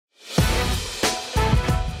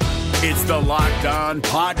It's the Locked On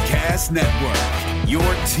Podcast Network, your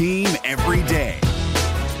team every day.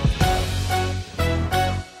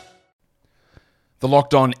 The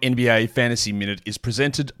Locked On NBA Fantasy Minute is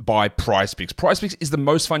presented by PrizePicks. PrizePicks is the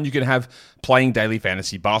most fun you can have playing daily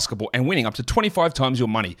fantasy basketball and winning up to 25 times your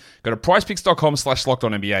money. Go to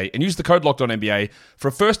prizepicks.com/LockedOnNBA and use the code LockedOnNBA for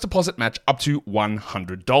a first deposit match up to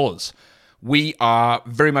 $100. We are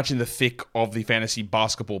very much in the thick of the fantasy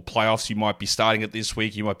basketball playoffs. You might be starting it this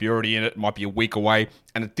week. You might be already in it. It might be a week away.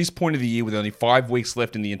 And at this point of the year, with only 5 weeks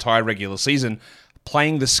left in the entire regular season,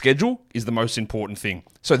 playing the schedule is the most important thing.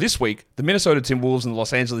 So this week, the Minnesota Timberwolves and the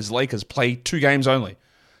Los Angeles Lakers play 2 games only.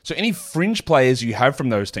 So any fringe players you have from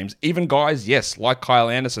those teams, even guys, yes, like Kyle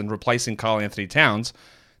Anderson replacing Karl Anthony Towns,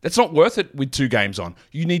 that's not worth it with 2 games on.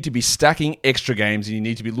 You need to be stacking extra games, and you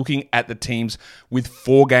need to be looking at the teams with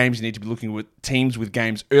 4 games. You need to be looking at teams with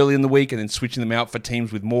games early in the week and then switching them out for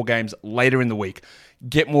teams with more games later in the week.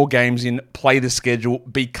 Get more games in, play the schedule,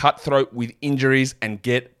 be cutthroat with injuries, and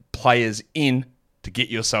get players in to get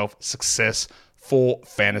yourself success for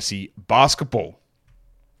fantasy basketball.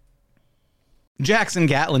 Jackson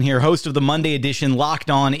Gatlin here, host of the Monday edition Locked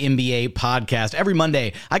On NBA podcast. Every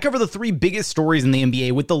Monday, I cover the 3 biggest stories in the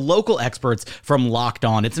NBA with the local experts from Locked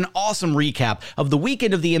On. It's an awesome recap of the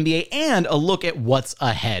weekend of the NBA and a look at what's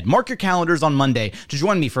ahead. Mark your calendars on Monday to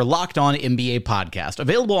join me for Locked On NBA podcast,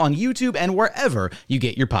 available on YouTube and wherever you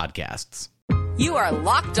get your podcasts. You are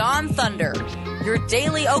Locked On Thunder, your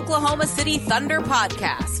daily Oklahoma City Thunder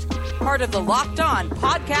podcast. Part of the Locked On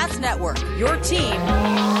Podcast Network, your team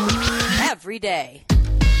every day.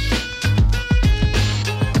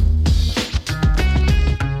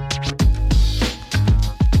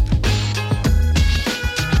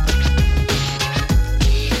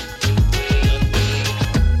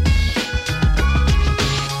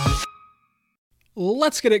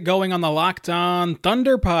 Let's get it going on the Locked On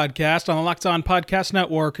Thunder podcast on the Locked On Podcast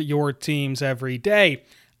Network, your teams every day.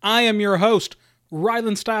 I am your host,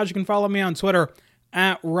 Rylan Stiles. You can follow me on Twitter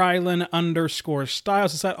at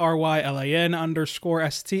Rylan_Stiles. It's at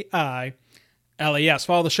RYLAN_STILES.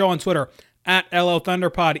 Follow the show on Twitter at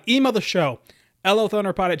LOThunderPod. Email the show,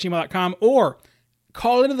 LOThunderPod@gmail.com, or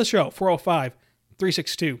call into the show,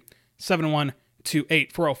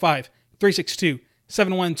 405-362-7128.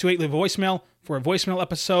 405-362-7128. Leave a voicemail for a voicemail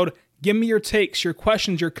episode. Give me your takes, your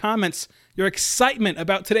questions, your comments, your excitement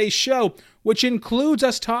about today's show, which includes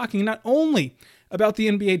us talking not only about the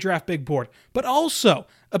NBA Draft Big Board, but also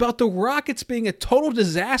about the Rockets being a total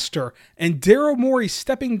disaster and Daryl Morey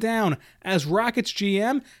stepping down as Rockets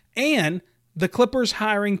GM and the Clippers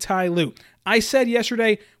hiring Ty Lue. I said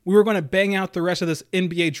yesterday we were going to bang out the rest of this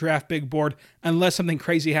NBA Draft Big Board unless something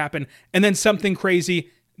crazy happened, and then something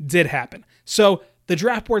crazy did happen. So the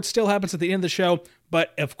draft board still happens at the end of the show,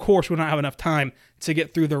 but of course we don't have enough time to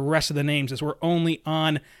get through the rest of the names as we're only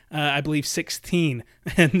on, I believe, 16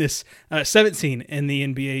 in this 17 in the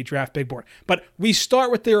NBA Draft Big Board. But we start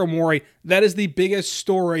with Daryl Morey. That is the biggest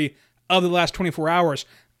story of the last 24 hours.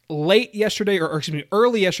 Early yesterday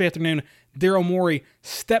afternoon, Daryl Morey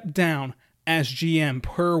stepped down as GM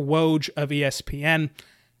per Woj of ESPN.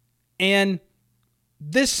 And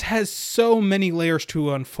this has so many layers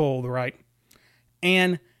to unfold, right?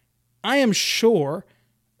 And I am sure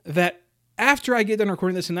that after I get done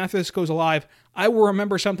recording this and after this goes live, I will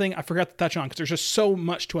remember something I forgot to touch on because there's just so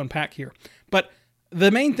much to unpack here. But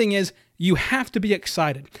the main thing is you have to be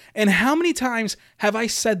excited. And how many times have I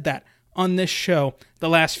said that on this show the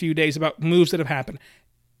last few days about moves that have happened?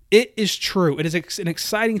 It is true. It is an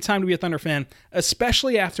exciting time to be a Thunder fan,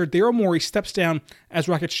 especially after Daryl Morey steps down as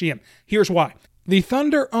Rockets GM. Here's why. The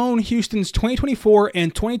Thunder own Houston's 2024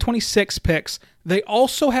 and 2026 picks. They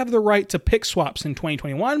also have the right to pick swaps in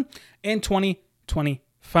 2021 and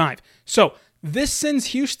 2025. So this sends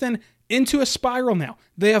Houston into a spiral now.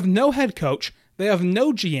 They have no head coach. They have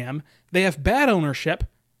no GM. They have bad ownership.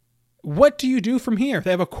 What do you do from here? They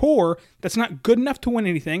have a core that's not good enough to win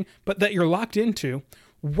anything, but that you're locked into.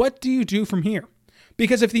 What do you do from here?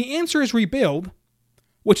 Because if the answer is rebuild,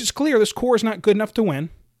 which is clear this core is not good enough to win,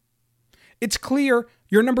 it's clear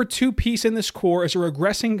your number 2 piece in this core is a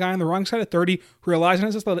regressing guy on the wrong side of 30 who relies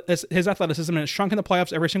on his athleticism and has shrunk in the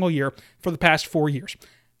playoffs every single year for the past 4 years.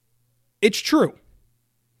 It's true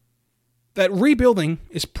that rebuilding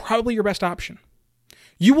is probably your best option.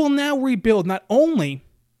 You will now rebuild not only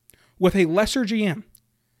with a lesser GM,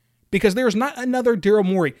 because there's not another Daryl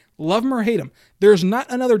Morey, love him or hate him, there's not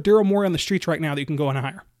another Daryl Morey on the streets right now that you can go and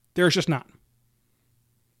hire. There's just not.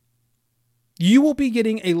 You will be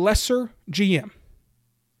getting a lesser GM.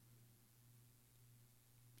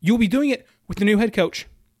 You'll be doing it with the new head coach.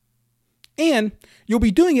 And you'll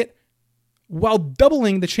be doing it while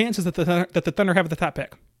doubling the chances that the Thunder have at the top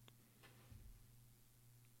pick.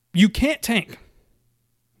 You can't tank,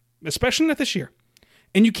 especially not this year.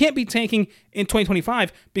 And you can't be tanking in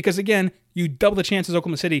 2025 because, again, you double the chances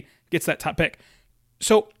Oklahoma City gets that top pick.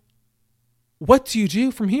 So what do you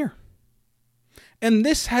do from here? And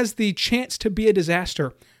this has the chance to be a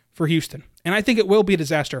disaster for Houston. And I think it will be a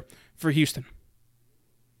disaster for Houston.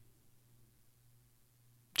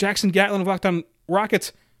 Jackson Gatlin of Locked On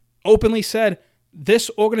Rockets openly said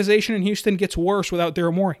this organization in Houston gets worse without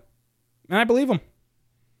Daryl Morey. And I believe him.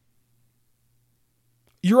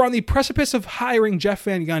 You're on the precipice of hiring Jeff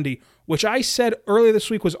Van Gundy, which I said earlier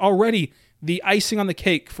this week was already the icing on the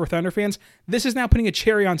cake for Thunder fans. This is now putting a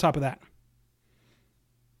cherry on top of that.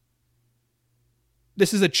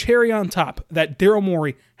 This is a cherry on top that Daryl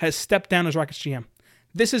Morey has stepped down as Rockets GM.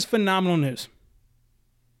 This is phenomenal news.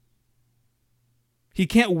 He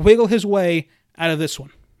can't wiggle his way out of this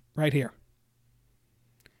one right here.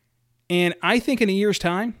 And I think in a year's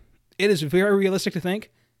time, it is very realistic to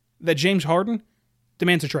think that James Harden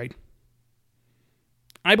demands a trade.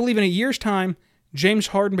 I believe in a year's time, James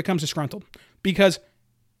Harden becomes disgruntled. Because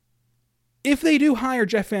if they do hire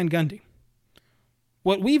Jeff Van Gundy,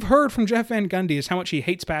 what we've heard from Jeff Van Gundy is how much he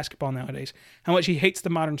hates basketball nowadays, how much he hates the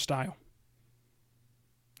modern style,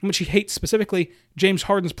 how much he hates specifically James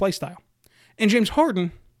Harden's play style. And James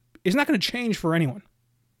Harden is not going to change for anyone.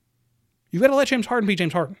 You've got to let James Harden be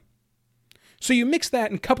James Harden. So you mix that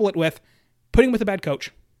and couple it with putting him with a bad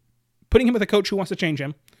coach, putting him with a coach who wants to change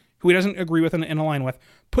him, who he doesn't agree with and align with,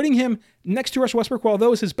 putting him next to Russell Westbrook, while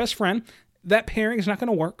although is his best friend, that pairing is not going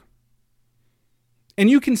to work. And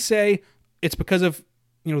you can say it's because of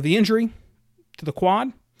the injury to the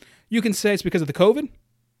quad. You can say it's because of the COVID,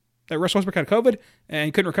 that Russell Westbrook had COVID and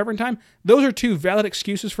he couldn't recover in time. Those are two valid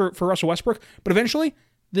excuses for Russell Westbrook, but eventually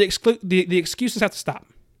the excuses have to stop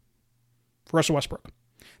for Russell Westbrook.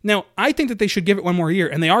 Now, I think that they should give it one more year,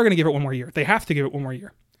 and they are going to give it one more year. They have to give it one more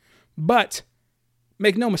year. But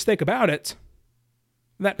make no mistake about it,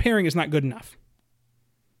 that pairing is not good enough.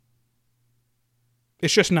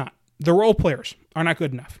 It's just not. The role players are not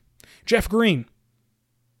good enough. Jeff Green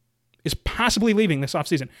is possibly leaving this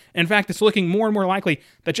offseason. In fact, it's looking more and more likely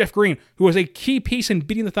that Jeff Green, who was a key piece in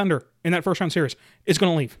beating the Thunder in that first-round series, is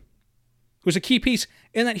going to leave. Who was a key piece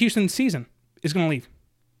in that Houston season, is going to leave.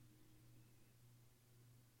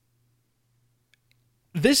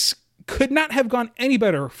 This could not have gone any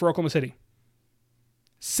better for Oklahoma City.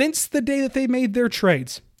 Since the day that they made their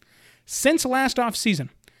trades, since last offseason,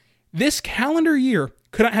 this calendar year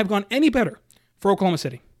could not have gone any better for Oklahoma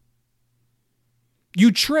City.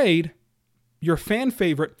 You trade your fan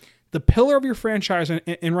favorite, the pillar of your franchise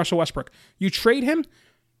in Russell Westbrook. You trade him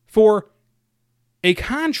for a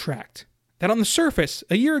contract that on the surface,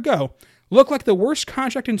 a year ago, looked like the worst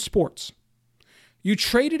contract in sports. You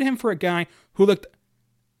traded him for a guy who looked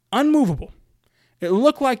unmovable. It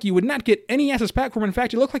looked like you would not get any assets back from him. In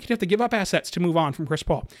fact, it looked like you'd have to give up assets to move on from Chris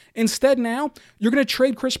Paul. Instead, now, you're going to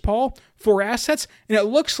trade Chris Paul for assets, and it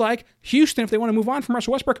looks like Houston, if they want to move on from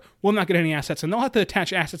Russell Westbrook, will not get any assets, and they'll have to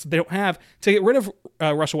attach assets that they don't have to get rid of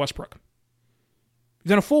Russell Westbrook. You've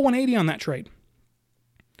done a full 180 on that trade.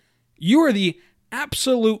 You are the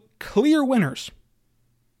absolute clear winners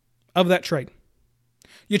of that trade.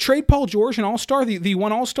 You trade Paul George, an all-star, the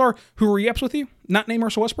one all-star who re-ups with you, not named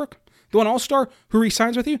Russell Westbrook. The one all-star who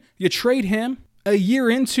re-signs with you, you trade him a year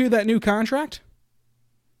into that new contract,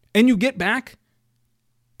 and you get back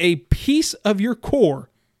a piece of your core,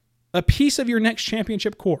 a piece of your next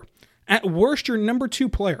championship core. At worst, your number 2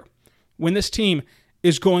 player when this team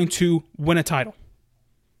is going to win a title.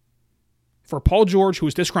 For Paul George, who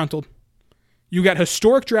is disgruntled, you got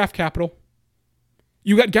historic draft capital.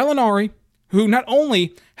 You got Gallinari, who not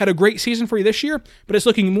only had a great season for you this year, but it's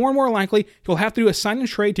looking more and more likely he'll have to do a sign and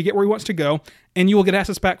trade to get where he wants to go, and you will get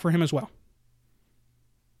assets back for him as well.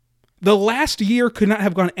 The last year could not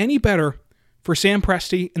have gone any better for Sam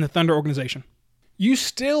Presti and the Thunder organization. You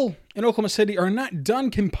still, in Oklahoma City, are not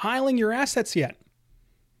done compiling your assets yet.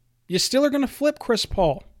 You still are going to flip Chris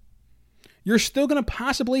Paul. You're still going to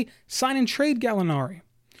possibly sign and trade Gallinari.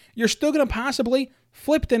 You're still going to possibly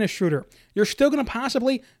flip Dennis Schroeder. You're still going to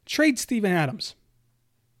possibly trade Steven Adams.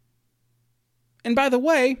 And by the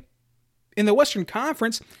way, in the Western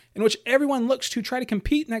Conference, in which everyone looks to try to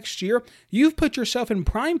compete next year, you've put yourself in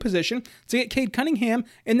prime position to get Cade Cunningham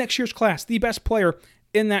in next year's class, the best player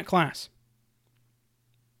in that class.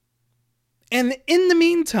 And in the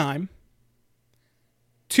meantime,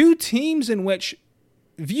 2 teams in which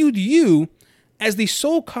viewed you as the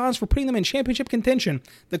sole cause for putting them in championship contention,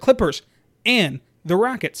 the Clippers and the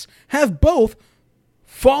Rockets, have both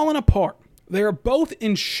fallen apart. They are both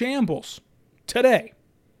in shambles today,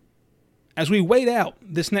 as we wait out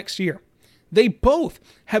this next year, they both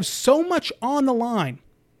have so much on the line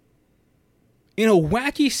in a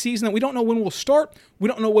wacky season that we don't know when we'll start, we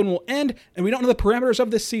don't know when we'll end, and we don't know the parameters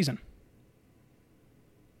of this season.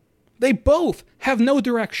 They both have no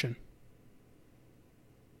direction.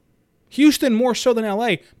 Houston more so than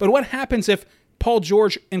LA, but what happens if Paul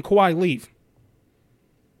George and Kawhi leave?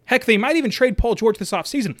 Heck, they might even trade Paul George this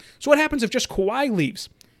offseason. So what happens if just Kawhi leaves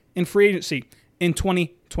in free agency in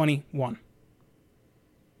 2021?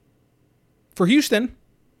 For Houston,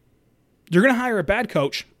 you're going to hire a bad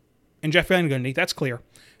coach in Jeff Van Gundy, that's clear.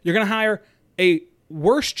 You're going to hire a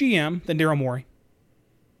worse GM than Daryl Morey.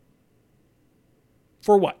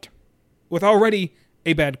 For what? With already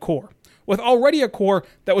a bad core. With already a core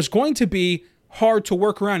that was going to be hard to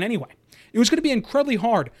work around anyway. It was going to be incredibly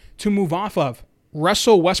hard to move off of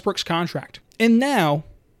Russell Westbrook's contract. And now,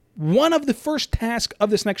 one of the first tasks of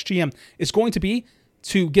this next GM is going to be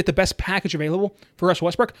to get the best package available for Russell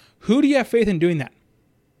Westbrook. Who do you have faith in doing that?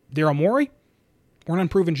 Daryl Morey or an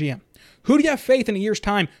unproven GM? Who do you have faith in a year's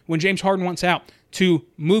time when James Harden wants out to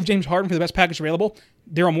move James Harden for the best package available?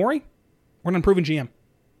 Daryl Morey or an unproven GM?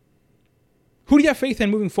 Who do you have faith in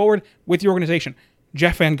moving forward with your organization?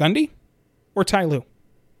 Jeff Van Gundy or Ty Lue?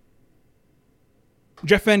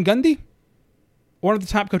 Jeff Van Gundy, one of the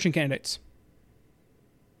top coaching candidates.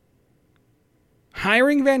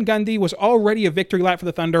 Hiring Van Gundy was already a victory lap for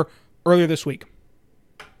the Thunder earlier this week.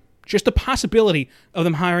 Just the possibility of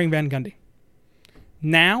them hiring Van Gundy.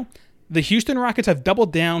 Now, the Houston Rockets have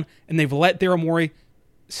doubled down and they've let Daryl Morey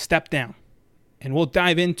step down. And we'll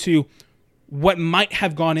dive into what might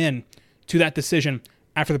have gone in to that decision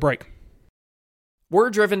after the break. We're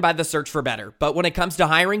driven by the search for better, but when it comes to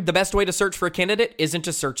hiring, the best way to search for a candidate isn't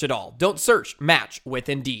to search at all. Don't search, match with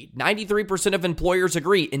Indeed. 93% of employers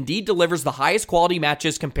agree Indeed delivers the highest quality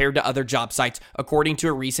matches compared to other job sites, according to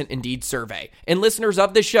a recent Indeed survey. And listeners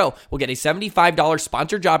of this show will get a $75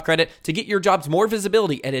 sponsored job credit to get your jobs more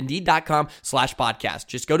visibility at Indeed.com/podcast.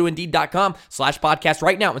 Just go to Indeed.com/podcast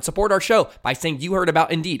right now and support our show by saying you heard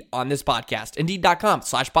about Indeed on this podcast.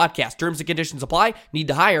 Indeed.com/podcast. Terms and conditions apply. Need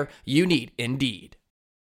to hire? You need Indeed.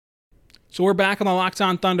 So we're back on the Locked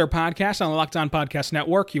On Thunder podcast on the Locked On Podcast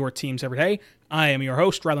Network, your teams every day. I am your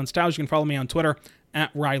host, Rylan Stiles. You can follow me on Twitter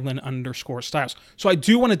at Rylan_Stiles. So I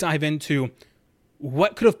do want to dive into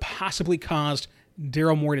what could have possibly caused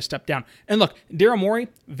Daryl Morey to step down. And look, Daryl Morey,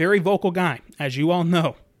 very vocal guy, as you all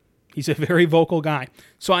know. He's a very vocal guy.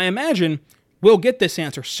 So I imagine we'll get this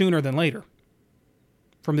answer sooner than later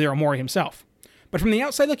from Daryl Morey himself. But from the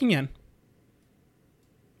outside looking in,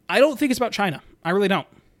 I don't think it's about China. I really don't.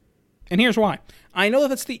 And here's why. I know that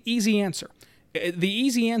that's the easy answer. The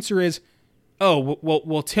easy answer is, oh,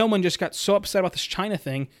 well, Tillman just got so upset about this China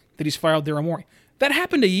thing that he's fired Daryl Morey. That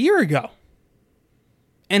happened a year ago.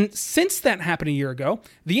 And since that happened a year ago,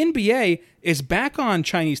 the NBA is back on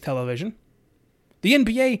Chinese television. The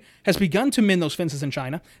NBA has begun to mend those fences in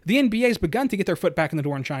China. The NBA has begun to get their foot back in the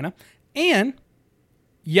door in China. And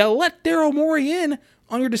you let Daryl Morey in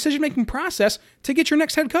on your decision-making process to get your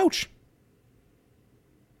next head coach.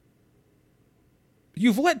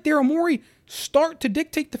 You've let Daryl Morey start to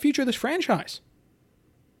dictate the future of this franchise.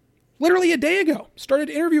 Literally a day ago, started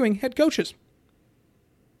interviewing head coaches.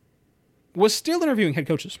 Was still interviewing head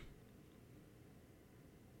coaches.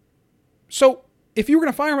 So, if you were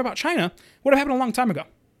going to fire him about China, it would have happened a long time ago.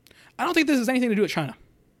 I don't think this has anything to do with China.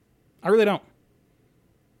 I really don't.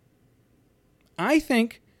 I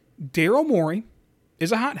think Daryl Morey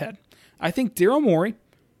is a hothead. I think Daryl Morey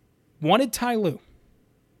wanted Ty Lue.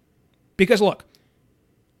 Because look,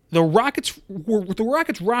 the Rockets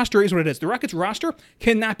roster is what it is. The Rockets roster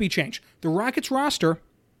cannot be changed. The Rockets roster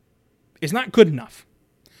is not good enough.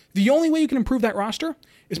 The only way you can improve that roster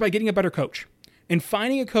is by getting a better coach and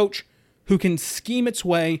finding a coach who can scheme its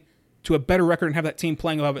way to a better record and have that team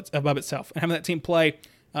playing above itself and having that team play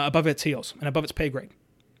above its heels and above its pay grade.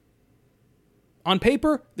 On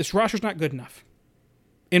paper, this roster's not good enough.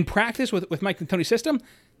 In practice with Mike D'Antoni's system,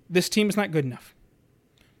 this team is not good enough.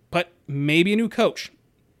 But maybe a new coach.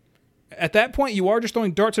 At that point, you are just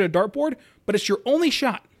throwing darts at a dartboard, but it's your only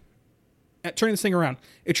shot at turning this thing around.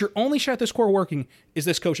 It's your only shot at this core working is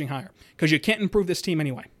this coaching hire, because you can't improve this team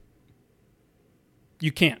anyway.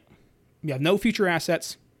 You can't. You have no future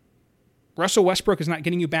assets. Russell Westbrook is not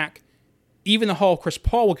getting you back. Even the haul Chris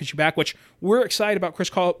Paul will get you back, which we're excited about Chris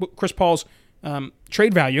Paul's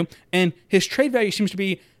trade value, and his trade value seems to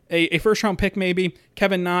be a first-round pick maybe,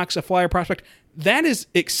 Kevin Knox, a flyer prospect. That is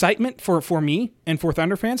excitement for me and for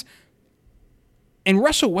Thunder fans. And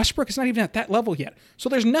Russell Westbrook is not even at that level yet. So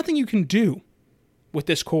there's nothing you can do with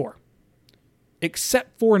this core.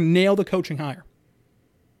 except for nail the coaching hire.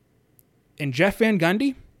 And Jeff Van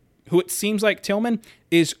Gundy, who it seems like Tillman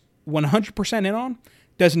is 100% in on,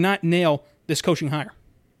 does not nail this coaching hire.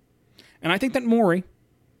 And I think that Morey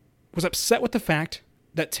was upset with the fact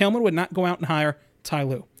that Tillman would not go out and hire Ty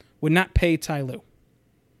Lue, would not pay Ty Lue,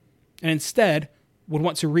 and instead would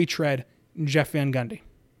want to retread Jeff Van Gundy,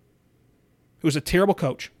 who is a terrible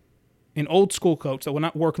coach, an old school coach that will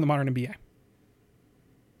not work in the modern NBA.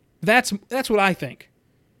 That's what I think,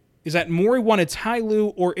 is that Morey wanted Ty Lue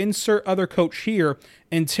or insert other coach here,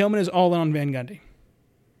 and Tillman is all in on Van Gundy.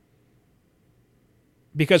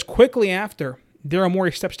 Because quickly after Daryl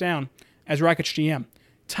Morey steps down as Rockets GM,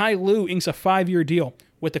 Ty Lue inks a 5-year deal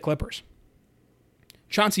with the Clippers.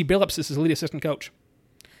 Chauncey Billups is his lead assistant coach.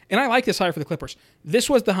 And I like this hire for the Clippers. This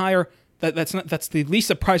was the hire that's the least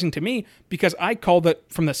surprising to me, because I called it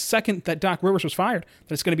from the second that Doc Rivers was fired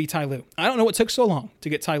that it's going to be Ty Lue. I don't know what took so long to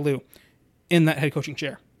get Ty Lue in that head coaching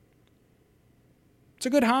chair. It's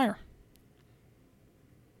a good hire.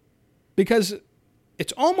 Because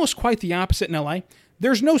it's almost quite the opposite in LA.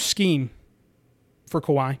 There's no scheme for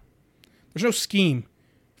Kawhi. There's no scheme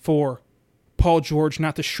for Paul George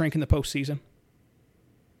not to shrink in the postseason.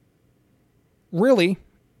 Really,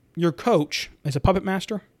 your coach is a puppet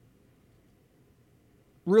master.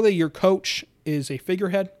 Really, your coach is a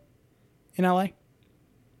figurehead in LA.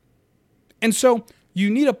 And so you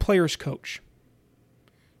need a player's coach.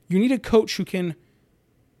 You need a coach who can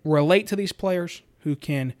relate to these players, who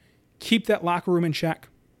can keep that locker room in check.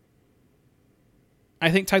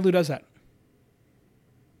 I think Ty Lue does that.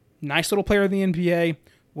 Nice little player in the NBA,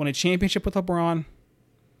 won a championship with LeBron.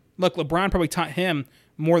 Look, LeBron probably taught him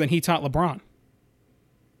more than he taught LeBron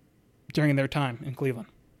during their time in Cleveland.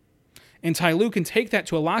 And Ty Lue can take that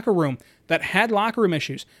to a locker room that had locker room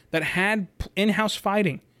issues, that had in-house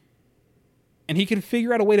fighting, and he can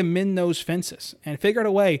figure out a way to mend those fences and figure out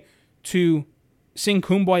a way to sing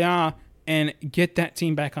Kumbaya and get that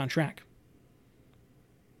team back on track.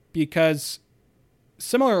 Because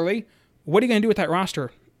similarly, what are you going to do with that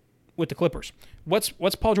roster with the Clippers? What's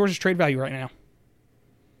Paul George's trade value right now?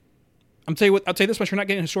 I'll tell you this much: you're not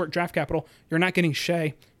getting historic draft capital. You're not getting Shea.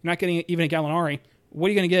 You're not getting even a Gallinari. What are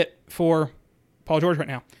you going to get for Paul George right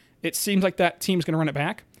now? It seems like that team's going to run it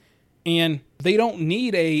back, and they don't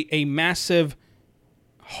need a massive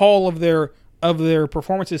haul of their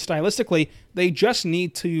performances stylistically. They just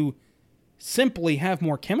need to simply have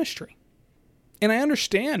more chemistry. And I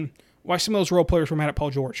understand why some of those role players were mad at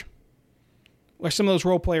Paul George. Why some of those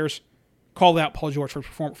role players called out Paul George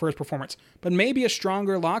for his performance. But maybe a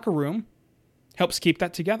stronger locker room helps keep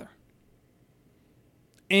that together.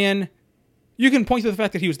 And you can point to the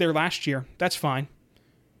fact that he was there last year. That's fine.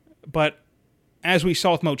 But as we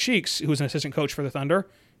saw with Mo Cheeks, who was an assistant coach for the Thunder,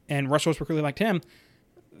 and Russell Westbrook really liked him,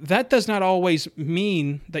 that does not always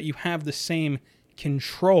mean that you have the same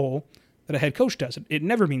control that a head coach does. It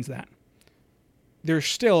never means that. There's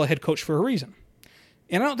still a head coach for a reason.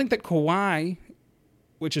 And I don't think that Kawhi,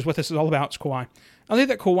 which is what this is all about, is Kawhi. I don't think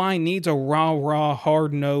that Kawhi needs a raw,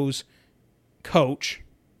 hard-nosed coach.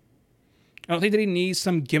 I don't think that he needs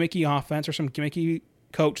some gimmicky offense or some gimmicky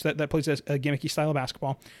coach that plays a gimmicky style of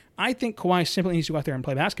basketball. I think Kawhi simply needs to go out there and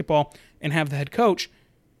play basketball and have the head coach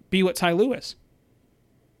be what Ty Lue is.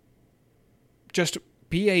 Just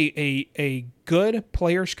be a good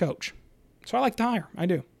player's coach. So I like the hire. I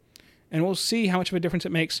do. And we'll see how much of a difference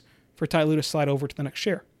it makes for Ty Lue to slide over to the next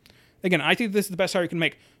year. Again, I think this is the best hire you can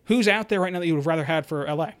make. Who's out there right now that you would have rather had for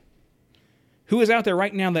LA? Who is out there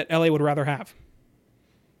right now that LA would rather have?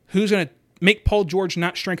 Who's going to make Paul George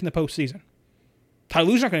not shrink in the postseason? Ty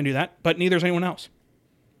Lue's not going to do that, but neither is anyone else.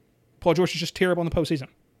 Paul George is just terrible in the postseason.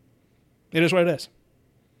 It is what it is.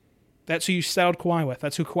 That's who you saddled Kawhi with.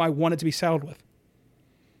 That's who Kawhi wanted to be saddled with.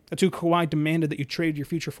 That's who Kawhi demanded that you trade your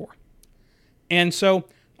future for. And so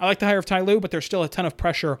I like the hire of Ty Lue, but there's still a ton of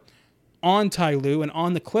pressure on Ty Lue and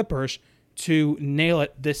on the Clippers to nail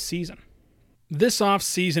it this season. This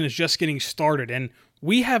offseason is just getting started, and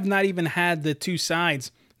we have not even had the two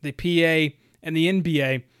sides, the PA and the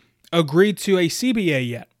NBA, agree to a CBA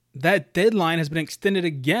yet. That deadline has been extended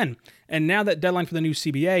again, and now that deadline for the new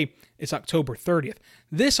CBA is October 30th.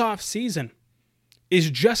 This offseason is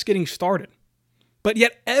just getting started, but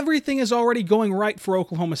yet everything is already going right for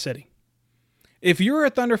Oklahoma City. If you're a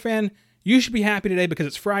Thunder fan, you should be happy today because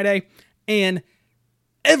it's Friday, and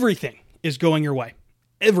everything is going your way.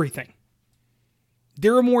 Everything.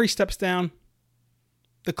 Daryl Morey steps down.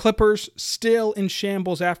 The Clippers still in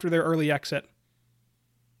shambles after their early exit.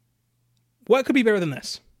 What could be better than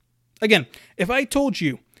this? Again, if I told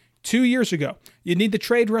you 2 years ago you'd need to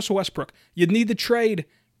trade Russell Westbrook, you'd need to trade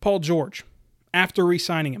Paul George after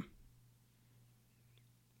re-signing him,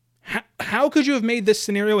 How could you have made this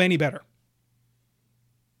scenario any better?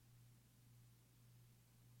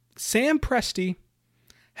 Sam Presti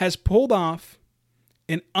has pulled off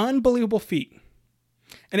an unbelievable feat,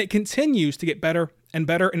 and it continues to get better and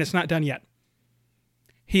better, and it's not done yet.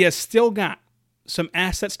 He has still got some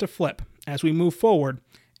assets to flip as we move forward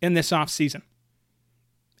in this offseason.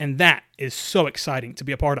 And that is so exciting to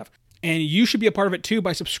be a part of. And you should be a part of it too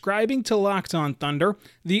by subscribing to Locked On Thunder,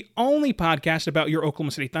 the only podcast about your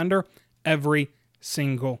Oklahoma City Thunder every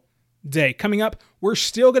single day. Coming up, we're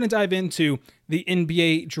still going to dive into the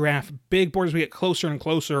NBA draft big board as we get closer and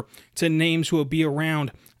closer to names who will be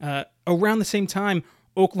around the same time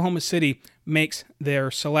Oklahoma City makes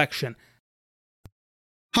their selection.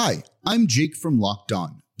 Hi, I'm Jake from Locked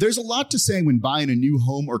On. There's a lot to say when buying a new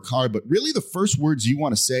home or car, but really the first words you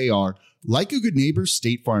want to say are, like a good neighbor,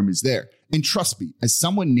 State Farm is there. And trust me, as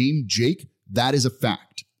someone named Jake, that is a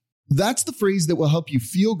fact. That's the phrase that will help you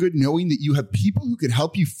feel good knowing that you have people who can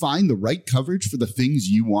help you find the right coverage for the things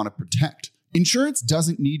you want to protect. Insurance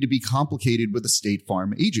doesn't need to be complicated with a State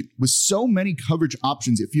Farm agent. With so many coverage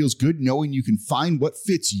options, it feels good knowing you can find what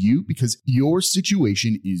fits you because your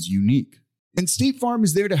situation is unique. And State Farm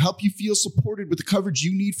is there to help you feel supported with the coverage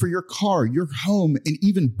you need for your car, your home, and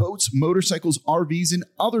even boats, motorcycles, RVs, and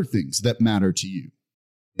other things that matter to you.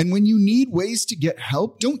 And when you need ways to get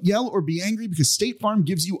help, don't yell or be angry because State Farm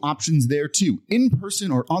gives you options there too, in person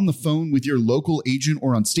or on the phone with your local agent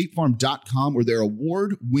or on statefarm.com or their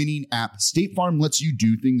award-winning app. State Farm lets you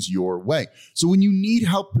do things your way. So when you need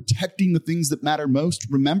help protecting the things that matter most,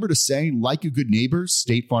 remember to say, like a good neighbor,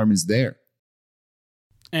 State Farm is there.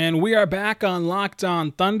 And we are back on Locked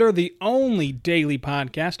On Thunder, the only daily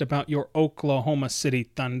podcast about your Oklahoma City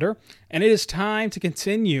Thunder. And it is time to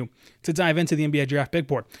continue to dive into the NBA Draft Big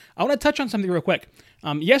Board. I want to touch on something real quick.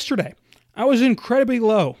 Yesterday, I was incredibly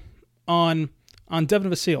low on Devin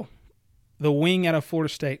Vassell, the wing out of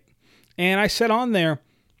Florida State. And I said on there,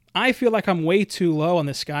 I feel like I'm way too low on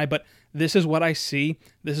this guy, but this is what I see.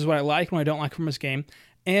 This is what I like and what I don't like from his game.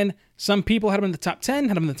 And some people had him in the top 10,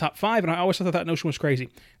 had him in the top 5, and I always thought that notion was crazy.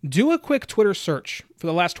 Do a quick Twitter search for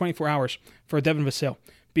the last 24 hours for Devin Vassell,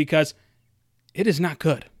 because it is not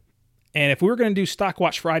good. And if we were going to do Stock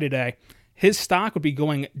Watch Friday today, his stock would be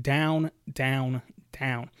going down, down,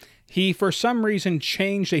 down. He, for some reason,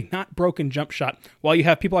 changed a not broken jump shot. While you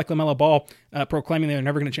have people like LaMelo Ball proclaiming they're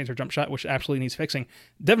never going to change their jump shot, which absolutely needs fixing,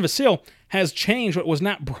 Devin Vassell has changed what was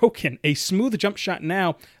not broken. A smooth jump shot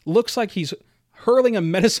now looks like he's hurling a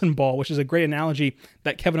medicine ball, which is a great analogy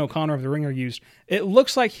that Kevin O'Connor of The Ringer used. It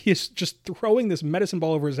looks like he's just throwing this medicine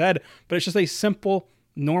ball over his head, but it's just a simple,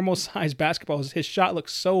 normal-sized basketball. His shot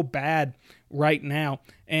looks so bad right now,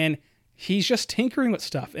 and he's just tinkering with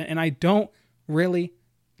stuff, and I don't really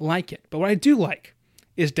like it. But what I do like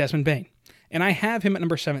is Desmond Bane, and I have him at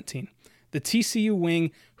number 17, the TCU wing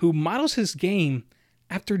who models his game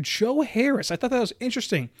after Joe Harris. I thought that was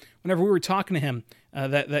interesting whenever we were talking to him,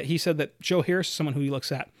 that he said that Joe Harris is someone who he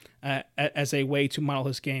looks at as a way to model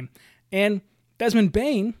his game. And Desmond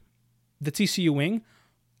Bane, the TCU wing,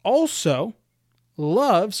 also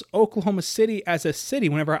loves Oklahoma City as a city.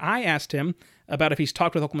 Whenever I asked him about if he's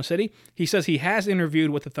talked with Oklahoma City, he says he has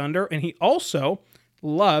interviewed with the Thunder, and he also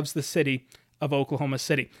loves the city of Oklahoma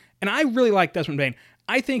City. And I really like Desmond Bane.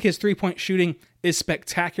 I think his three-point shooting is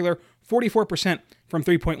spectacular. 44% from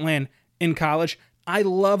three-point land in college. I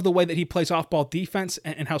love the way that he plays off-ball defense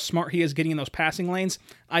and how smart he is getting in those passing lanes.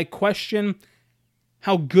 I question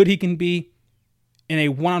how good he can be in a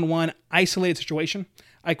one-on-one isolated situation.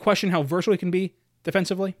 I question how versatile he can be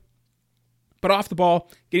defensively. But off the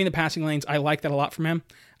ball, getting the passing lanes, I like that a lot from him.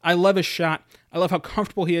 I love his shot. I love how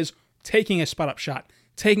comfortable he is taking a spot-up shot,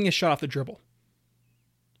 taking a shot off the dribble.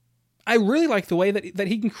 I really like the way that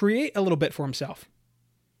he can create a little bit for himself.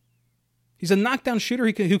 He's a knockdown shooter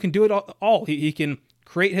who can do it all. He can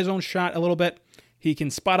create his own shot a little bit. He can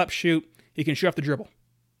spot up shoot. He can shoot off the dribble.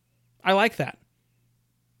 I like that.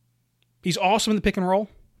 He's awesome in the pick and roll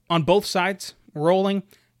on both sides, rolling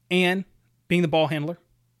and being the ball handler.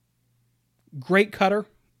 Great cutter,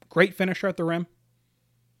 great finisher at the rim.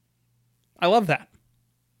 I love that.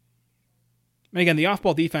 And again, the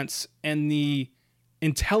off-ball defense and the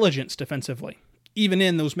intelligence defensively, even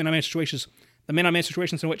in those man-on-man situations, the man-on-man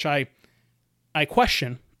situations in which I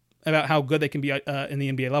question about how good they can be in the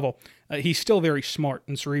NBA level, he's still very smart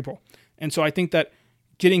and cerebral. And so I think that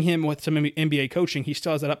getting him with some NBA coaching, he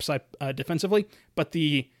still has that upside defensively, but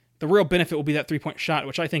the real benefit will be that three-point shot,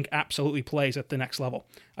 which I think absolutely plays at the next level.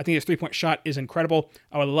 I think his three-point shot is incredible.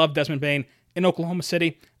 I would love Desmond Bane in Oklahoma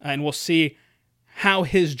City, and we'll see how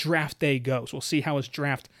his draft day goes. We'll see how his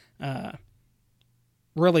draft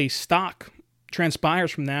really stock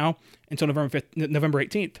transpires from now until November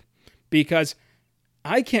 18th, because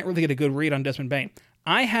I can't really get a good read on Desmond Bane.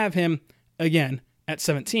 I have him, again, at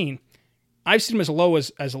 17. I've seen him as low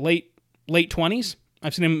as late 20s.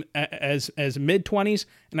 I've seen him as mid-20s,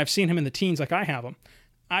 and I've seen him in the teens like I have him.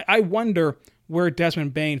 I wonder where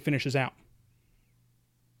Desmond Bane finishes out.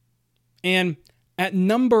 And at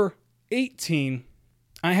number 18,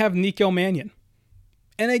 I have Nico Mannion.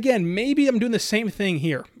 And again, maybe I'm doing the same thing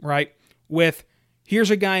here, right? With,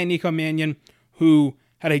 here's a guy in Nico Mannion who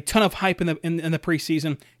had a ton of hype in the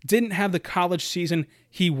preseason, didn't have the college season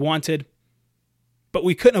he wanted, but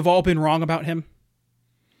we couldn't have all been wrong about him.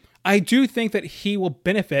 I do think that he will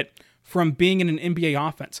benefit from being in an NBA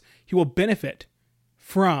offense. He will benefit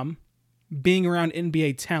from being around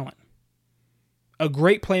NBA talent. A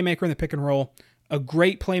great playmaker in the pick and roll, a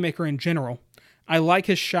great playmaker in general. I like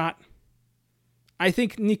his shot. I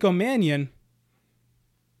think Nico Mannion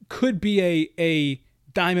could be a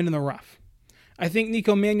diamond in the rough. I think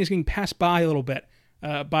Nico Mannion is getting passed by a little bit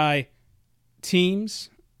by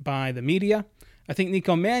teams, by the media. I think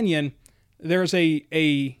Nico Mannion, there's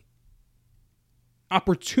a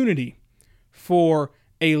opportunity for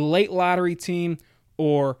a late lottery team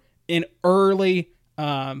or an early,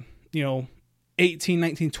 18,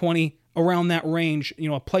 19, 20, around that range,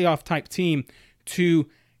 a playoff type team to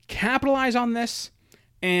capitalize on this.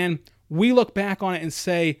 And we look back on it and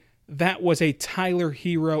say that was a Tyler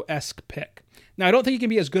Hero-esque pick. Now, I don't think he can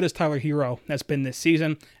be as good as Tyler Hero has been this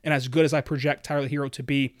season and as good as I project Tyler Hero to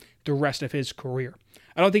be the rest of his career.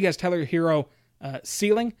 I don't think he has Tyler Hero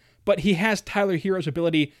ceiling, but he has Tyler Hero's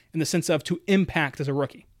ability in the sense of to impact as a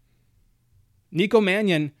rookie. Nico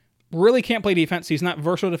Mannion really can't play defense. He's not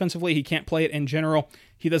versatile defensively. He can't play it in general.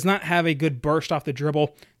 He does not have a good burst off the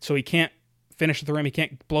dribble, so he can't finish at the rim. He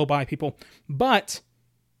can't blow by people. But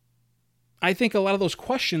I think a lot of those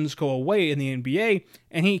questions go away in the NBA,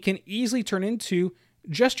 and he can easily turn into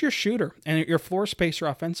just your shooter and your floor spacer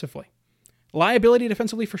offensively. Liability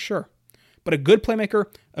defensively for sure, but a good playmaker,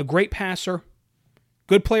 a great passer,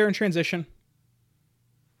 good player in transition,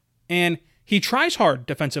 and he tries hard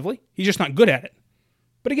defensively. He's just not good at it.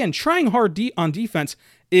 But again, trying hard on defense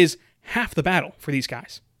is half the battle for these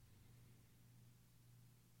guys.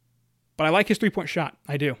 But I like his three-point shot.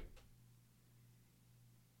 I do.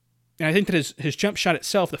 And I think that his jump shot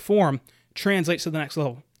itself, the form, translates to the next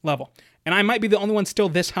level. And I might be the only one still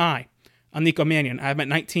this high on Nico Mannion. I'm at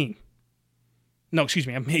 19. No, excuse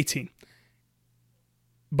me, I'm 18.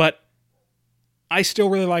 But I still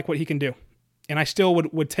really like what he can do. And I still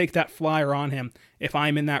would take that flyer on him if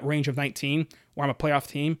I'm in that range of 19, where I'm a playoff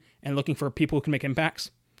team and looking for people who can make impacts.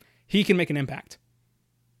 He can make an impact.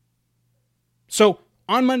 So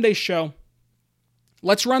on Monday's show,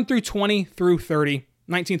 let's run through 20 through 30,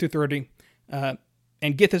 19 through 30, and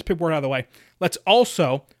get this pick board out of the way. Let's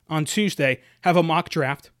also, on Tuesday, have a mock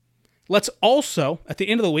draft. Let's also, at the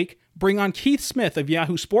end of the week, bring on Keith Smith of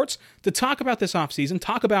Yahoo Sports to talk about this offseason,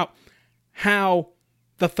 talk about how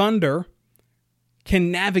the Thunder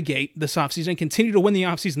can navigate this offseason and continue to win the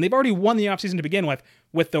offseason. They've already won the offseason to begin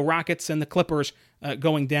with the Rockets and the Clippers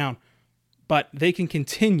going down. But they can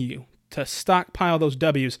continue to stockpile those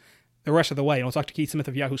W's the rest of the way. And we'll talk to Keith Smith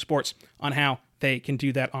of Yahoo Sports on how they can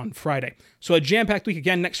do that on Friday. So a jam-packed week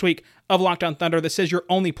again next week of Locked On Thunder. This is your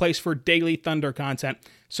only place for daily Thunder content.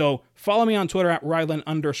 So follow me on Twitter at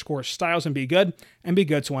Rylan_Styles and be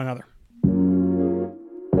good to one another.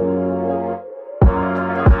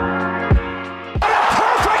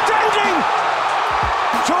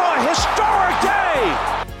 Historic day!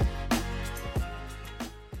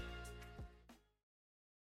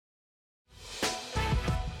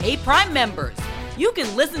 Hey, Prime members, you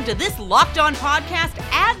can listen to this Locked On podcast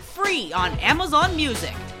ad-free on Amazon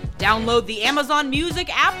Music. Download the Amazon Music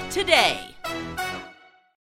app today.